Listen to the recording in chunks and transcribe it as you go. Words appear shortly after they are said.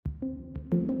Hello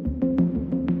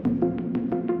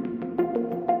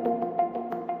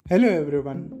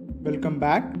everyone, welcome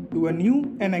back to a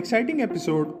new and exciting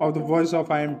episode of The Voice of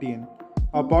IMTN,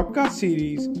 a podcast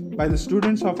series by the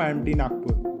students of IMT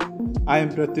Nagpur. I am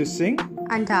Pratyush Singh.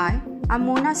 And I am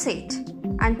Mona Seth.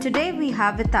 And today we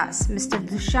have with us Mr.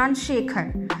 Dushyanth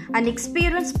Sekhar, an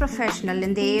experienced professional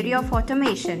in the area of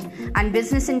automation and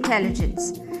business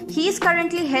intelligence. He is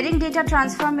currently heading data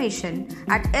transformation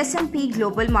at S&P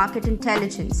Global Market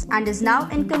Intelligence and is now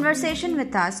in conversation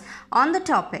with us on the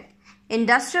topic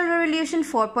Industrial Revolution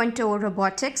 4.0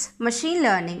 Robotics, Machine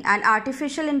Learning and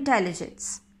Artificial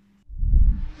Intelligence.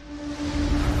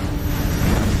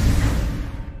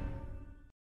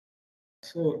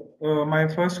 So, my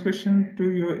first question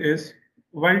to you is,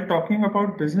 while talking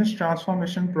about business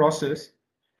transformation process,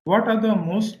 what are the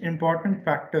most important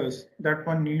factors that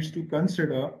one needs to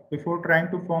consider before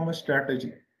trying to form a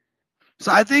strategy?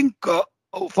 So I think,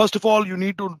 first of all, you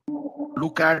need to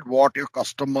look at what your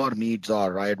customer needs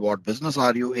are, right? What business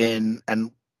are you in and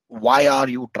why are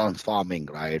you transforming,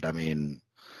 right? I mean,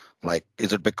 like,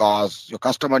 is it because your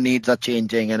customer needs are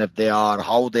changing? And if they are,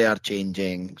 how they are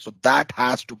changing? So that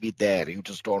has to be there. You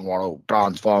just don't want to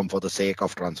transform for the sake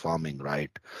of transforming,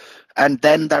 right? And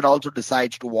then that also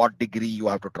decides to what degree you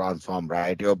have to transform,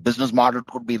 right? Your business model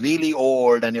could be really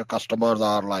old and your customers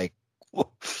are like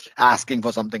asking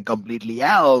for something completely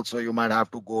else. So you might have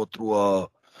to go through a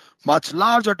much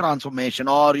larger transformation,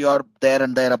 or you're there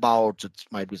and thereabouts. It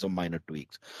might be some minor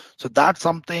tweaks. So that's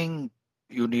something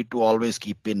you need to always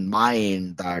keep in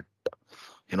mind, that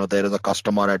there is a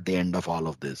customer at the end of all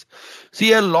of this.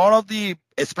 See, a lot of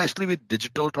especially with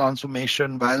digital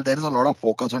transformation, while there is a lot of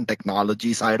focus on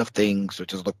technology side of things,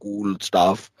 which is the cool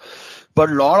stuff, but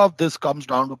a lot of this comes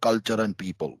down to culture and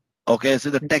people. Okay, so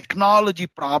the technology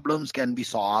problems can be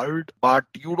solved, but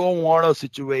you don't want a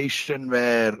situation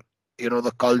where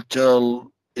the culture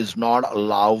is not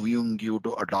allowing you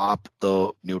to adopt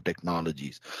the new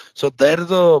technologies. So there is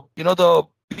the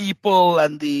people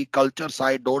and the culture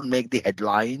side don't make the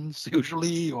headlines. Usually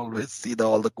you always see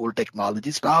all the cool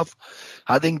technology stuff.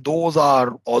 I think those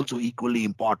are also equally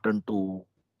important to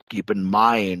keep in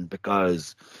mind,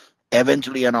 because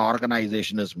eventually an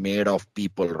organization is made of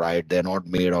people, right? They're not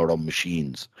made out of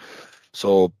machines.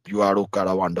 So you have to kind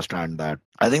of understand that.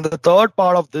 I think the third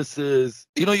part of this is,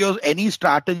 any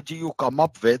strategy you come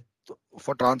up with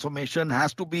for transformation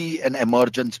has to be an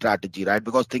emergent strategy, right?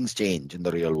 Because things change in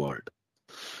the real world.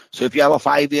 So if you have a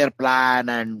 5-year plan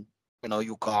and,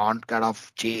 you can't kind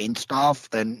of change stuff,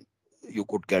 then you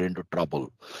could get into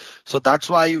trouble. So that's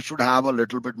why you should have a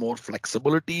little bit more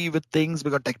flexibility with things,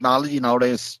 because technology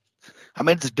nowadays,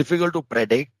 it's difficult to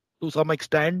predict to some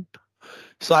extent.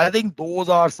 So I think those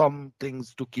are some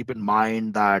things to keep in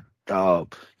mind, that,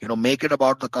 make it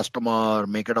about the customer,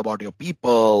 make it about your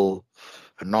people,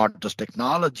 and not just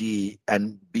technology,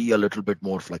 and be a little bit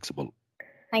more flexible.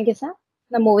 Thank you, sir.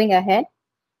 Now moving ahead.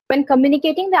 When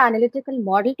communicating the analytical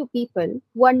model to people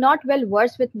who are not well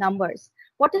versed with numbers,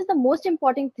 what is the most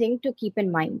important thing to keep in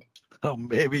mind?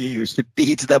 Maybe you should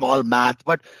teach them all math,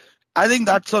 but I think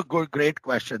that's a great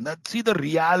question. See, the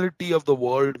reality of the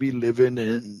world we live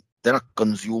in, there are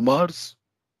consumers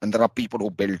and there are people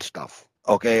who build stuff.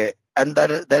 Okay. And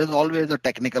there is always a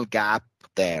technical gap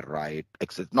there, right?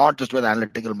 It's not just with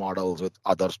analytical models, with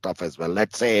other stuff as well.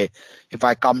 Let's say if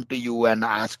I come to you and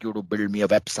ask you to build me a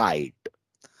website,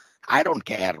 I don't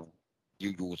care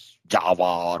you use Java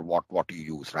or what you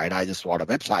use, right? I just want a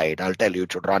website. I'll tell you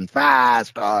it should run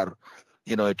fast, or,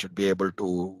 it should be able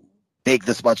to take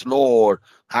this much load.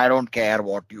 I don't care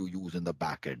what you use in the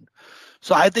backend.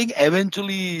 So I think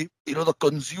eventually, the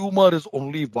consumer is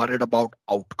only worried about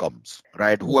outcomes,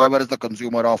 right? Whoever is the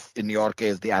consumer of, in your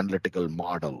case, the analytical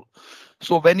model.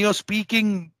 So when you're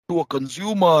speaking to a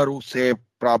consumer who say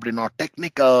probably not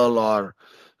technical, or,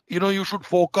 you should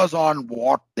focus on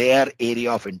what their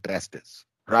area of interest is,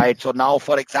 right? So now,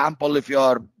 for example, if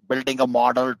you're building a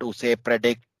model to say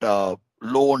predict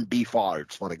loan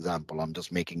defaults, for example, I'm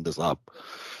just making this up.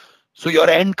 So your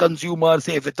end consumer,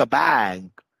 say if it's a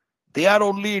bank, they are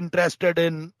only interested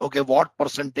in, okay, what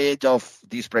percentage of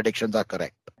these predictions are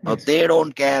correct. Yes. Now, they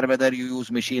don't care whether you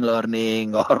use machine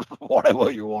learning or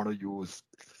whatever you want to use.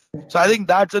 So I think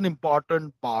that's an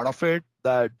important part of it,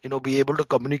 that, be able to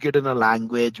communicate in a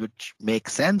language which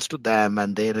makes sense to them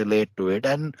and they relate to it.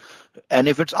 And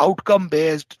if it's outcome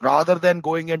based, rather than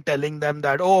going and telling them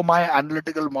that, oh, my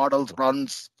analytical models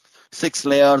runs 6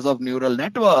 layers of neural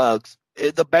networks,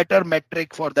 the better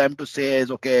metric for them to say is,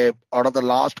 okay, out of the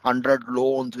last 100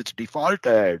 loans which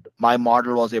defaulted, my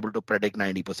model was able to predict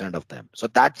 90% of them. So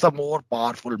that's a more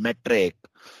powerful metric,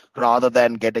 rather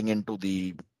than getting into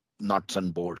the nuts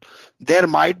and bolts. There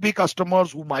might be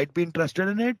customers who might be interested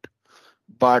in it,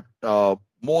 but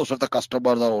most of the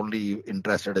customers are only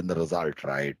interested in the result,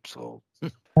 right? So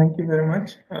Thank you very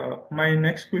much. My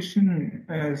next question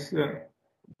is,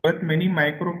 with many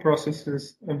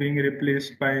microprocesses being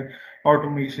replaced by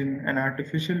automation and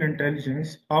artificial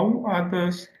intelligence, how are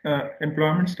the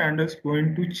employment standards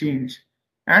going to change?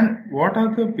 And what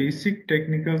are the basic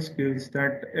technical skills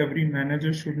that every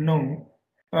manager should know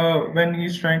when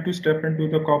he's trying to step into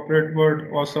the corporate world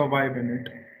or survive in it?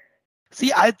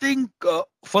 see, I think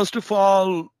first of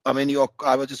all, I mean,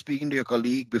 I was just speaking to your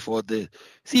colleague before this.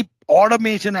 See,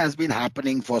 automation has been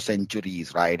happening for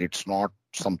centuries, right? It's not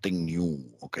something new.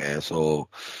 Okay, so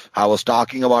I was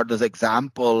talking about this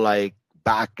example like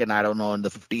back in, I don't know, in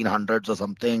the 1500s or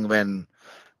something, when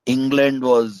England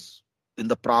was in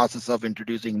the process of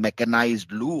introducing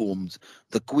mechanized looms.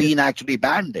 The Queen actually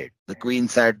banned it. The Queen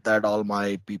said that all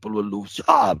my people will lose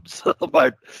jobs.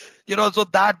 But, so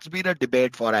that's been a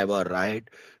debate forever, right?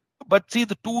 But see,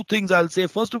 the two things I'll say,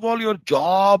 first of all, your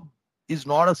job is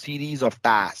not a series of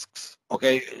tasks.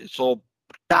 Okay, so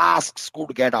tasks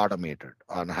could get automated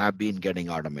and have been getting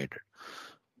automated.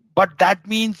 But that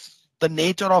means the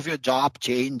nature of your job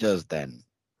changes then,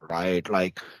 right?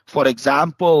 Like, for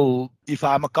example, if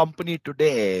I'm a company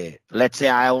today, let's say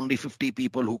I have only 50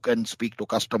 people who can speak to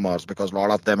customers because a lot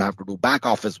of them have to do back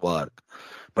office work.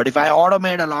 But if I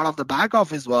automate a lot of the back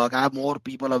office work, I have more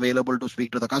people available to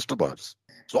speak to the customers.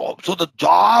 So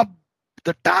the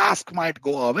task might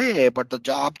go away, but the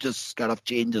job just kind of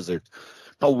changes it.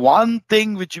 Now, one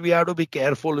thing which we have to be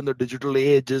careful in the digital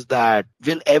age is that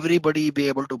will everybody be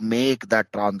able to make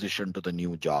that transition to the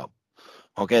new job?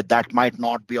 Okay, that might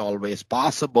not be always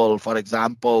possible. For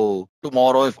example,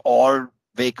 tomorrow, if all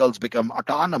vehicles become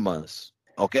autonomous,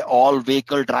 okay, all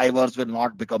vehicle drivers will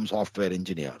not become software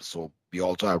engineers. So we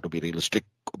also have to be realistic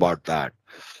about that.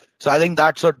 So I think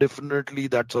there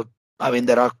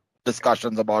are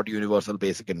discussions about universal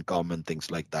basic income and things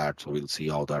like that. So we'll see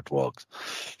how that works.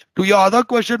 To your other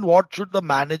question, what should the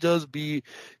managers be?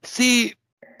 See,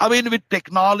 with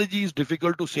technology, it's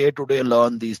difficult to say today,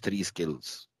 learn these 3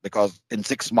 skills, because in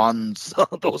 6 months,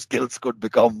 those skills could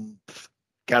become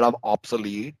kind of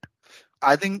obsolete.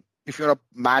 I think if you're a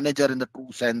manager in the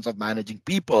true sense of managing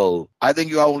people, I think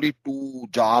you have only 2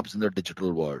 jobs in the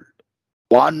digital world.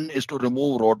 One is to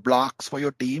remove roadblocks for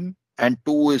your team, and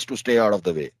 2 is to stay out of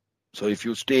the way. So if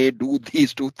you do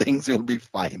these 2 things, you'll be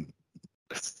fine.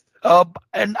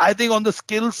 And I think on the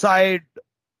skill side,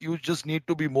 you just need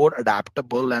to be more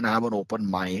adaptable and have an open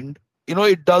mind.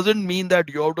 It doesn't mean that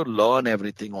you have to learn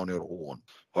everything on your own.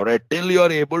 All right, till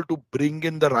you're able to bring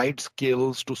in the right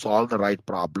skills to solve the right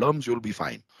problems, you'll be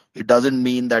fine. It doesn't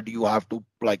mean that you have to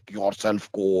yourself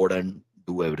code and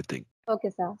do everything. Okay,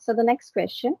 sir. So the next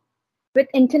question. With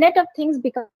Internet of Things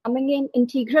becoming an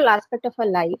integral aspect of our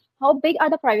life, how big are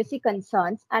the privacy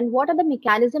concerns and what are the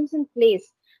mechanisms in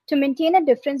place to maintain a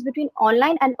difference between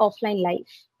online and offline life?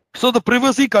 So the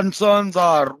privacy concerns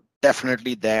are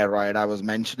definitely there, right? I was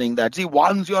mentioning that. See,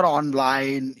 once you're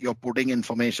online, you're putting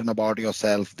information about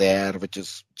yourself there, which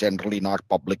is generally not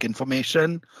public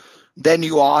information. Then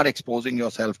you are exposing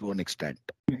yourself to an extent.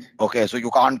 Okay, so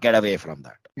you can't get away from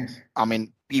that. Yes.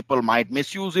 People might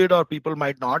misuse it or people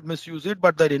might not misuse it,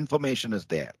 but that information is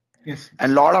there. Yes.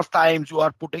 And a lot of times you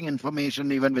are putting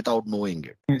information even without knowing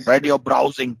it, yes. right? Your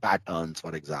browsing patterns,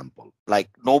 for example. Like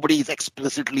nobody is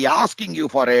explicitly asking you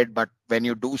for it, but when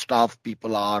you do stuff,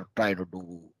 people are trying to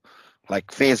do, like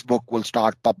Facebook will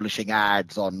start publishing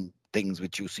ads on things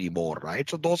which you see more, right?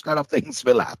 So those kind of things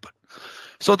will happen.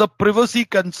 So the privacy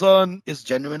concern is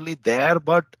genuinely there,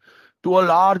 but to a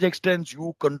large extent,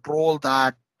 you control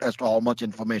that as to how much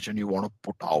information you want to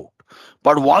put out.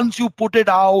 But once you put it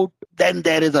out, then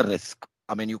there is a risk.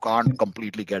 You can't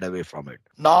completely get away from it.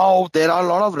 Now, there are a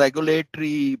lot of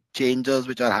regulatory changes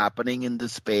which are happening in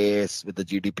this space with the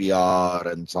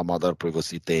GDPR and some other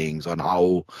privacy things on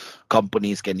how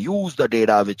companies can use the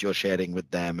data which you're sharing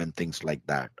with them and things like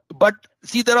that. But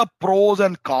see, there are pros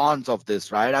and cons of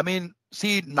this, right?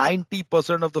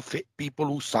 90% of the people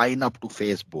who sign up to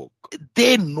Facebook,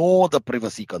 they know the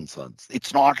privacy concerns.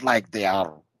 It's not like they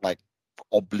are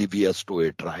oblivious to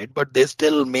it, right? But they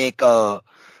still make a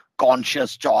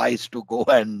conscious choice to go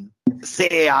and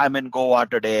say I'm in Goa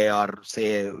today, or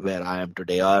say where I am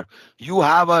today, or you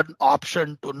have an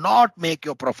option to not make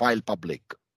your profile public.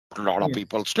 A lot of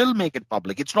people still make it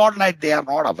public. It's not like they are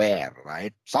not aware,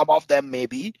 right? Some of them may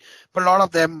be, but a lot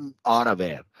of them are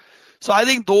aware. So I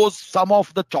think some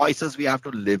of the choices we have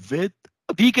to live with.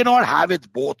 We cannot have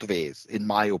it both ways, in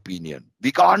my opinion.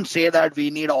 We can't say that we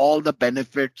need all the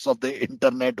benefits of the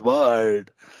internet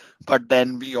world, but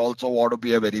then we also want to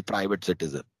be a very private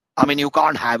citizen. I mean, you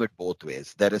can't have it both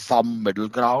ways. There is some middle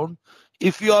ground.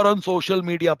 If you are on social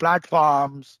media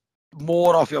platforms,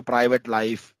 more of your private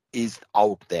life is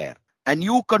out there. And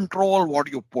you control what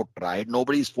you put, right?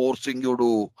 Nobody's forcing you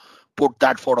to put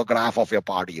that photograph of your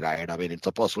party, right? I mean, it's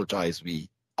a personal choice we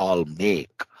all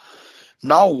make.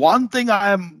 Now, one thing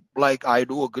I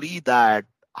do agree that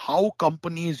how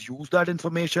companies use that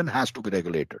information has to be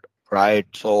regulated, right?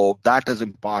 So that is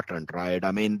important, right?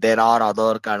 I mean, there are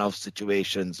other kind of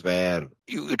situations where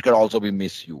it can also be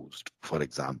misused, for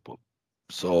example.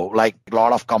 So like a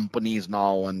lot of companies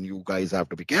now, and you guys have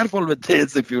to be careful with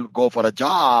this, if you go for a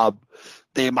job,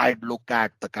 they might look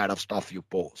at the kind of stuff you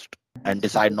post and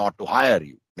decide not to hire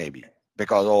you, maybe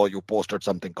because, oh, you posted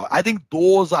something. I think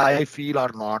those I feel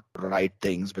are not right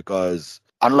things, because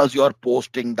unless you're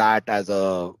posting that as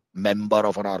a member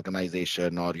of an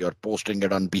organization, or you're posting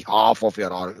it on behalf of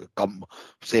your,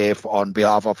 on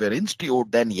behalf of your institute,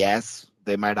 then yes,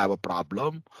 they might have a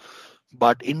problem.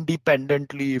 But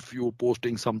independently, if you're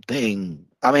posting something,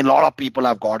 I mean, a lot of people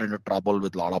have got into trouble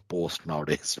with a lot of posts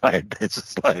nowadays, right? It's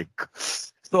just like,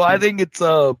 so I think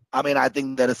I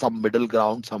think there is some middle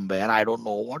ground somewhere. I don't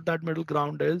know what that middle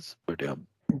ground is, but yeah.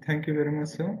 Thank you very much,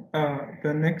 sir.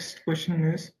 The next question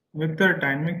is, with the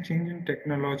dynamic change in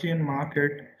technology and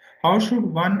market, how should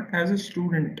one as a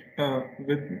student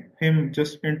with him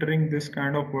just entering this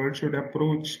kind of world should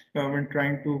approach when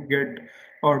trying to get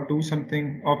or do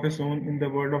something of his own in the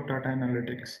world of data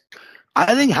analytics?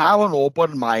 I think have an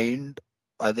open mind.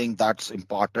 I think that's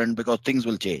important because things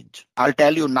will change. I'll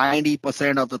tell you,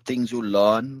 90% of the things you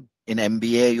learn in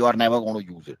MBA, you are never going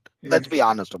to use it. Yes. Let's be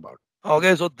honest about it.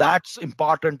 Okay, so that's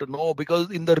important to know, because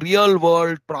in the real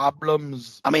world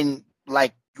problems, I mean,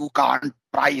 like you can't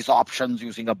price options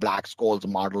using a Black-Scholes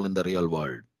model in the real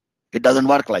world. It doesn't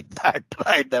work like that,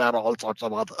 right? There are all sorts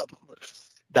of other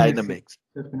dynamics.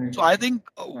 Definitely. So I think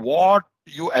what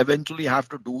you eventually have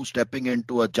to do stepping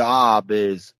into a job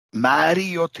is marry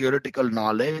your theoretical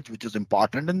knowledge, which is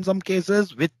important in some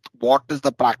cases, with what is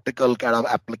the practical kind of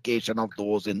application of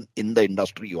those in the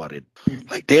industry you are in.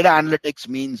 Like data analytics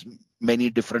means many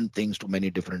different things to many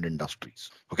different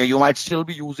industries. Okay, you might still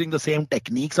be using the same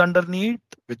techniques underneath,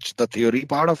 which the theory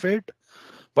part of it,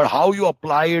 but how you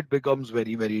apply it becomes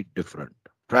very, very different,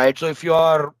 right? So if you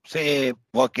are, say,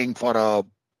 working for a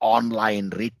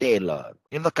online retailer,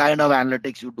 in the kind of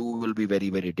analytics you do will be very,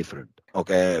 very different.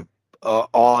 Okay.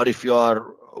 Or if you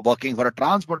are working for a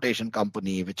transportation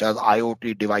company which has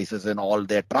IoT devices in all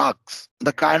their trucks,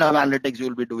 the kind of analytics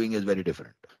you'll be doing is very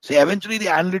different. So eventually the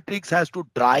analytics has to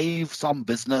drive some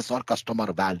business or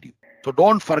customer value. So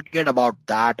don't forget about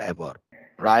that ever,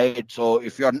 right? So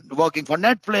if you're working for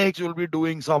Netflix, you'll be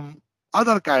doing some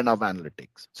other kind of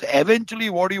analytics. So eventually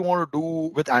what you want to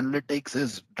do with analytics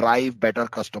is drive better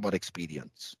customer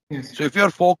experience. Yes. So if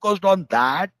you're focused on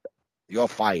that, you're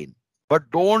fine. But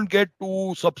don't get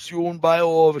too subsumed by,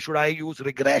 oh, should I use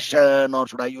regression or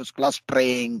should I use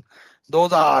clustering?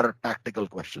 Those are tactical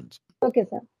questions. Okay,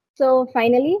 sir. So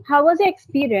finally, how was your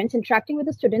experience interacting with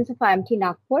the students of IMT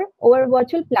Nagpur over a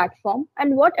virtual platform,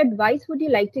 and what advice would you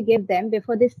like to give them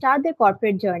before they start their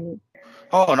corporate journey?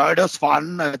 Oh, no, it was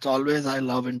fun. It's always, I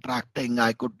love interacting.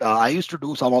 I used to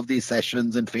do some of these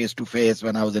sessions in face-to-face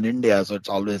when I was in India, so it's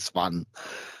always fun.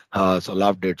 So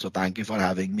loved it. So thank you for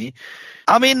having me.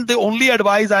 I mean, the only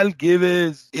advice I'll give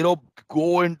is,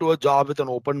 go into a job with an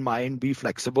open mind, be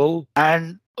flexible,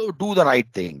 and do the right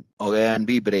thing. Okay, and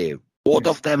be brave. Both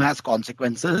of them has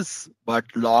consequences, but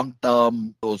long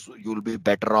term, you'll be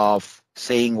better off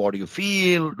saying what you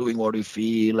feel, doing what you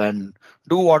feel, and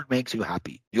do what makes you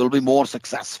happy. You'll be more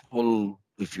successful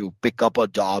if you pick up a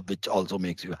job which also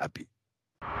makes you happy.